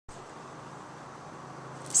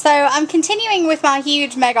So I'm continuing with my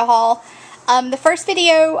huge mega haul. The first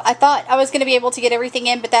video, I thought I was going to be able to get everything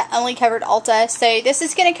in, but that only covered Ulta. So this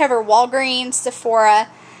is going to cover Walgreens, Sephora,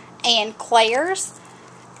 and Claire's.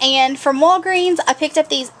 And from Walgreens, I picked up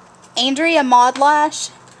these Andrea Mod Lash,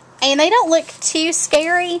 and they don't look too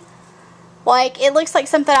scary. Like, it looks like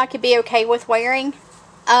something I could be okay with wearing.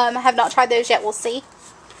 I have not tried those yet, we'll see.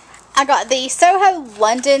 I got the Soho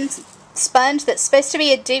London sponge that's supposed to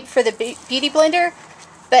be a dupe for the Beauty Blender,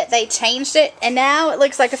 but they changed it, and now it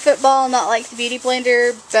looks like a football, not like the Beauty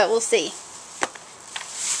Blender, but we'll see.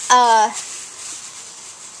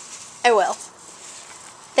 Oh well.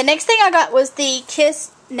 The next thing I got was the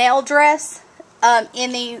Kiss nail dress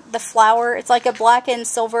in the flower. It's like a black and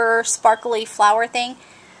silver sparkly flower thing.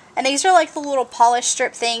 And these are like the little polish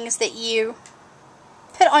strip things that you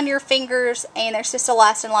put on your fingers, and they're supposed to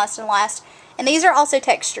last and last and last. And these are also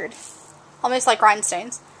textured, almost like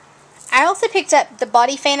rhinestones. I also picked up the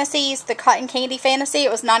Body Fantasies, the Cotton Candy Fantasy.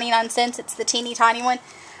 It was 99 cents. It's the teeny tiny one.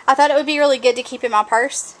 I thought it would be really good to keep in my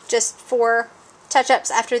purse, just for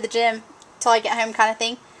touch-ups after the gym till I get home kind of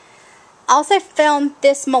thing. I also found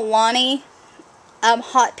this Milani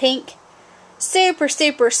hot pink, super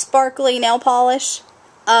sparkly nail polish,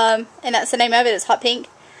 and that's the name of it, is hot pink.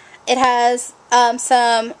 It has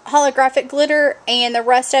some holographic glitter, and the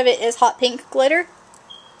rest of it is hot pink glitter.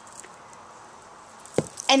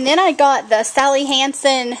 And then I got the Sally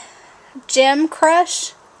Hansen Gem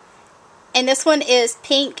Crush, and this one is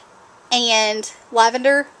pink and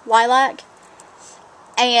lavender, lilac,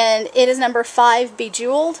 and it is number 5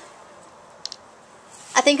 Bejeweled.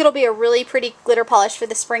 I think it'll be a really pretty glitter polish for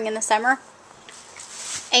the spring and the summer.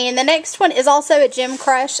 And the next one is also a Gem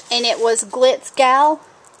Crush, and it was Glitz Gal.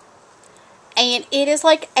 And it is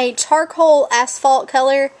like a charcoal asphalt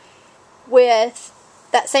color with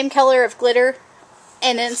that same color of glitter,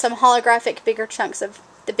 and then some holographic bigger chunks of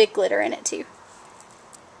the big glitter in it too.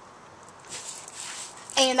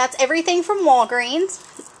 And that's everything from Walgreens.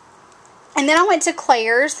 And then I went to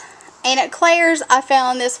Claire's. And at Claire's, I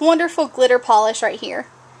found this wonderful glitter polish right here.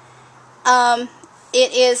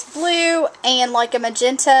 It is blue and like a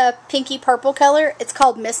magenta, pinky purple color. It's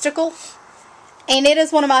called Mystical. And it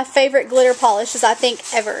is one of my favorite glitter polishes, I think,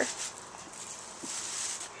 ever.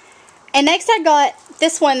 And next I got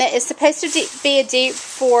this one that is supposed to be a dupe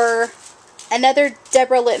for another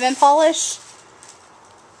Deborah Lippmann polish.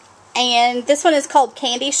 And this one is called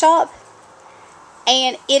Candy Shop.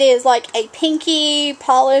 And it is like a pinky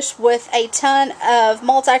polish with a ton of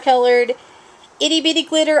multicolored itty bitty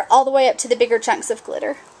glitter all the way up to the bigger chunks of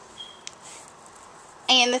glitter.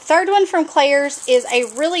 And the third one from Claire's is a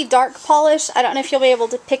really dark polish. I don't know if you'll be able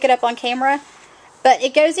to pick it up on camera, but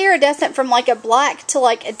it goes iridescent from like a black to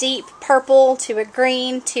like a deep purple to a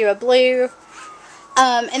green to a blue.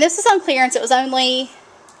 And this was on clearance. It was only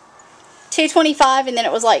 $2.25, and then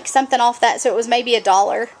it was like something off that, so it was maybe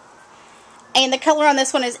 $1. And the color on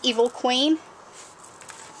this one is Evil Queen.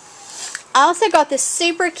 I also got this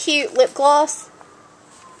super cute lip gloss.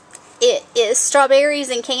 It is strawberries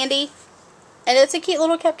and candy, and it's a cute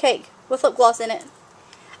little cupcake with lip gloss in it.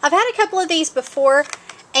 I've had a couple of these before,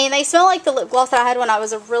 and they smell like the lip gloss that I had when I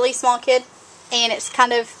was a really small kid. And it's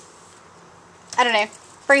kind of, I don't know,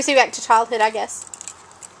 brings me back to childhood, I guess.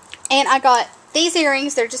 And I got these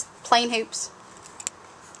earrings. They're just plain hoops.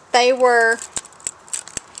 They were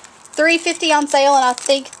 $3.50 on sale, and I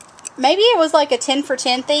think maybe it was like a 10 for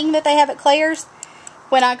 10 thing that they have at Claire's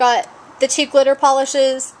when I got the 2 glitter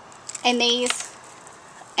polishes and these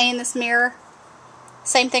and this mirror.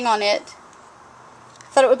 Same thing on it.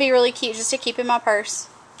 Thought it would be really cute just to keep in my purse.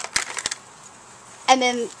 And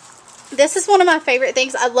then this is one of my favorite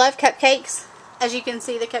things. I love cupcakes. As you can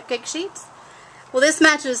see, the cupcake sheets. Well, this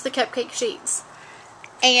matches the cupcake sheets.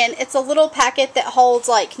 And it's a little packet that holds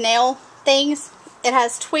like nail things. It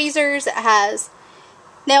has tweezers, it has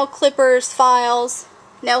nail clippers, files,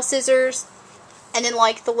 nail scissors, and then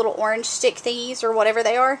like the little orange stick thingies or whatever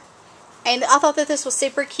they are. And I thought that this was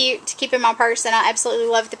super cute to keep in my purse, and I absolutely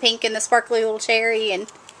love the pink and the sparkly little cherry, and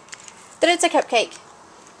that it's a cupcake.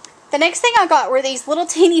 The next thing I got were these little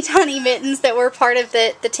teeny tiny mittens that were part of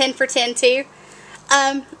the 10 for 10 too.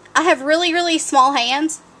 I have really small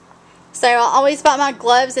hands, so I always buy my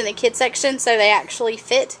gloves in the kids section so they actually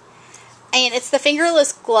fit. And it's the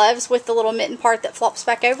fingerless gloves with the little mitten part that flops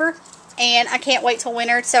back over. And I can't wait till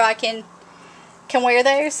winter so I can wear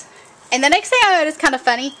those. And the next thing I got is kind of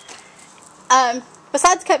funny.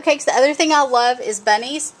 Besides cupcakes, the other thing I love is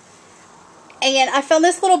bunnies. And I found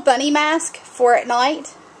this little bunny mask for at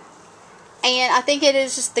night. And I think it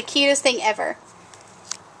is just the cutest thing ever.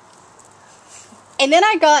 And then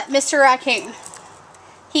I got Mr. Raccoon.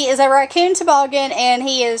 He is a raccoon toboggan, and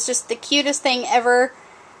he is just the cutest thing ever,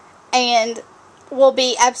 and will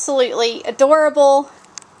be absolutely adorable,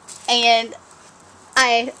 and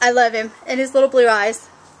I love him and his little blue eyes.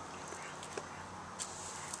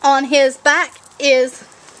 On his back is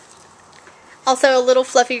also a little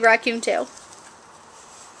fluffy raccoon tail.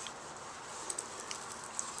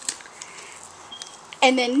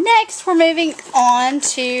 And then next we're moving on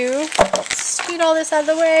to, scoot all this out of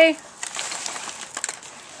the way,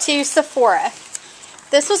 to Sephora.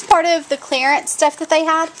 This was part of the clearance stuff that they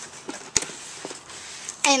had.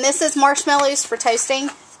 And this is marshmallows for toasting.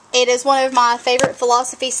 It is one of my favorite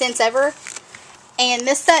philosophy scents ever. And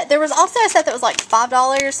this set, there was also a set that was like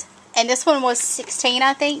 $5. And this one was $16,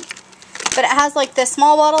 I think. But it has like the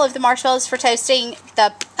small bottle of the marshmallows for toasting,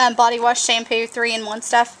 the body wash, shampoo, 3-in-1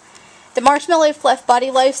 stuff, the marshmallow fluff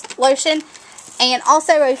body lotion, and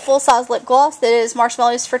also a full-size lip gloss that is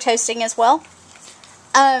marshmallows for toasting as well.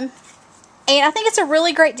 And I think it's a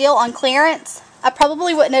really great deal on clearance. I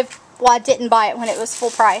probably wouldn't have, well, I didn't buy it when it was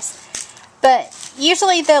full price. But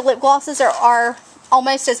usually the lip glosses are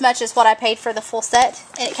almost as much as what I paid for the full set.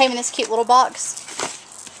 And it came in this cute little box.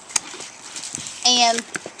 And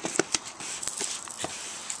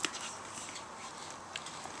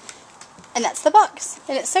that's the box.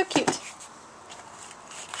 And it's so cute.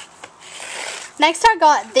 Next I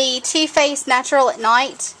got the Too Faced Natural at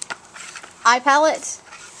Night eye palette.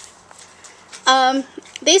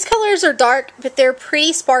 These colors are dark, but they're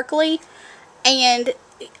pretty sparkly, and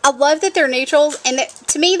I love that they're neutrals, and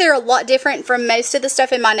to me they're a lot different from most of the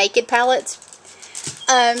stuff in my Naked palettes.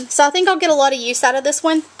 So I think I'll get a lot of use out of this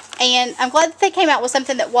one, and I'm glad that they came out with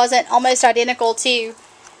something that wasn't almost identical to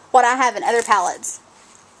what I have in other palettes.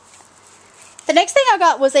 The next thing I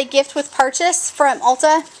got was a gift with purchase from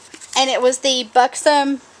Ulta, and it was the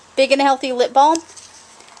Buxom Big and Healthy Lip Balm,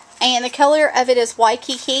 and the color of it is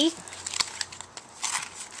Waikiki.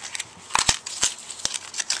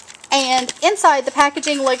 And inside, the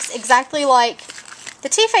packaging looks exactly like the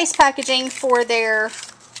Too Faced packaging for their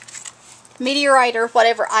Meteorite or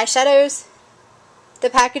whatever eyeshadows. The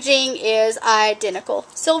packaging is identical.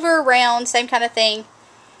 Silver, round, same kind of thing.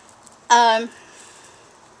 The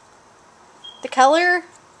color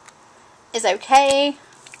is okay.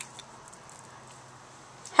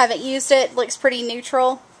 Haven't used it. Looks pretty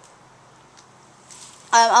neutral.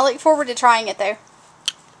 I look forward to trying it though.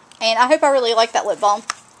 And I hope I really like that lip balm.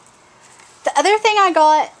 The other thing I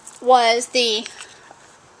got was the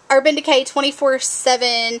Urban Decay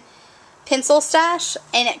 24/7 pencil stash,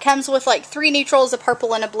 and it comes with like 3 neutrals, a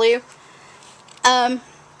purple and a blue. I'm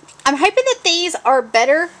hoping that these are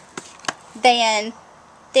better than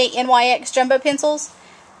the NYX jumbo pencils.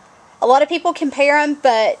 A lot of people compare them,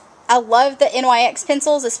 but I love the NYX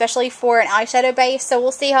pencils, especially for an eyeshadow base, so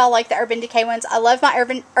we'll see how I like the Urban Decay ones. I love my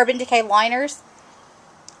Urban Decay liners,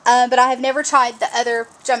 but I have never tried the other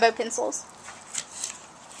jumbo pencils.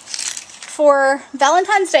 For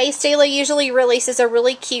Valentine's Day, Stila usually releases a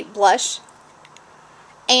really cute blush.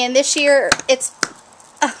 And this year, it's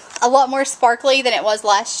a lot more sparkly than it was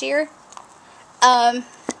last year. The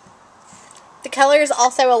color is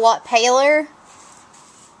also a lot paler.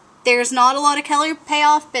 There's not a lot of color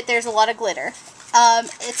payoff, but there's a lot of glitter.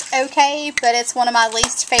 It's okay, but it's one of my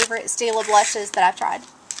least favorite Stila blushes that I've tried.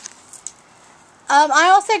 I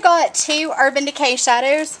also got 2 Urban Decay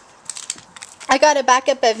shadows. I got a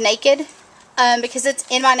backup of Naked. Because it's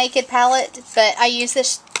in my Naked palette, but I use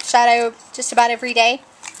this shadow just about every day,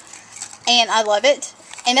 and I love it.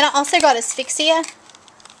 And then I also got Asphyxia,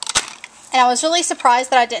 and I was really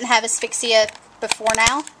surprised that I didn't have Asphyxia before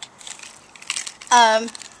now,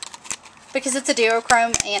 because it's a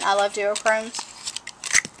duochrome, and I love duochromes.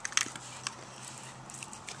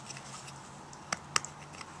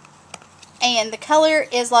 And the color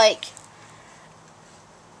is like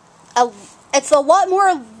it's a lot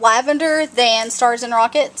more lavender than Stars and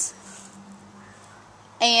Rockets.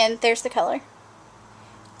 And there's the color.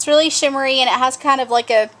 It's really shimmery, and it has kind of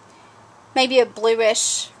like maybe a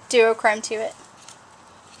bluish duochrome to it.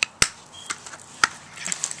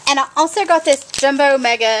 And I also got this Jumbo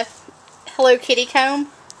Mega Hello Kitty comb.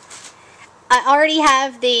 I already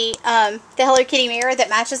have the Hello Kitty mirror that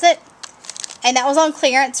matches it. And that was on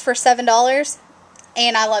clearance for $7.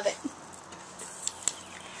 And I love it.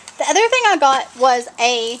 The other thing I got was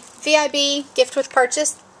a VIB gift with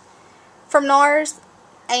purchase from NARS,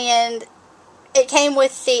 and it came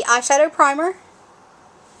with the eyeshadow primer,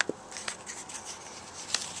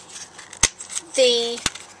 the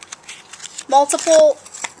multiple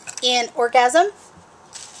in Orgasm,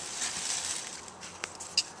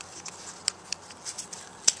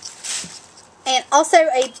 and also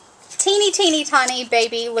a teeny, teeny, tiny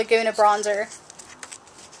baby Laguna bronzer.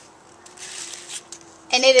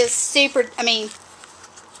 And it is super, I mean,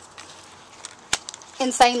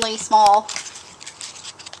 insanely small.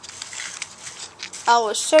 I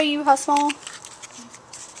will show you how small.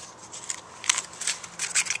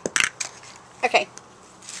 Okay.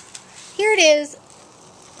 Here it is.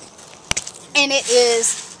 And it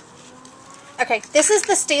is, okay, this is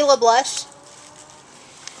the Stila blush.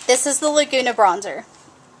 This is the Laguna bronzer.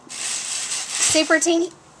 Super teeny,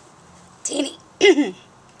 teeny,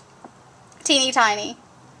 teeny tiny.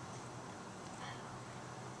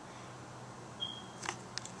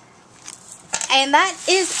 And that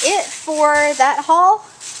is it for that haul.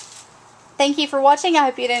 Thank you for watching. I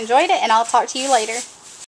hope you enjoyed it, and I'll talk to you later.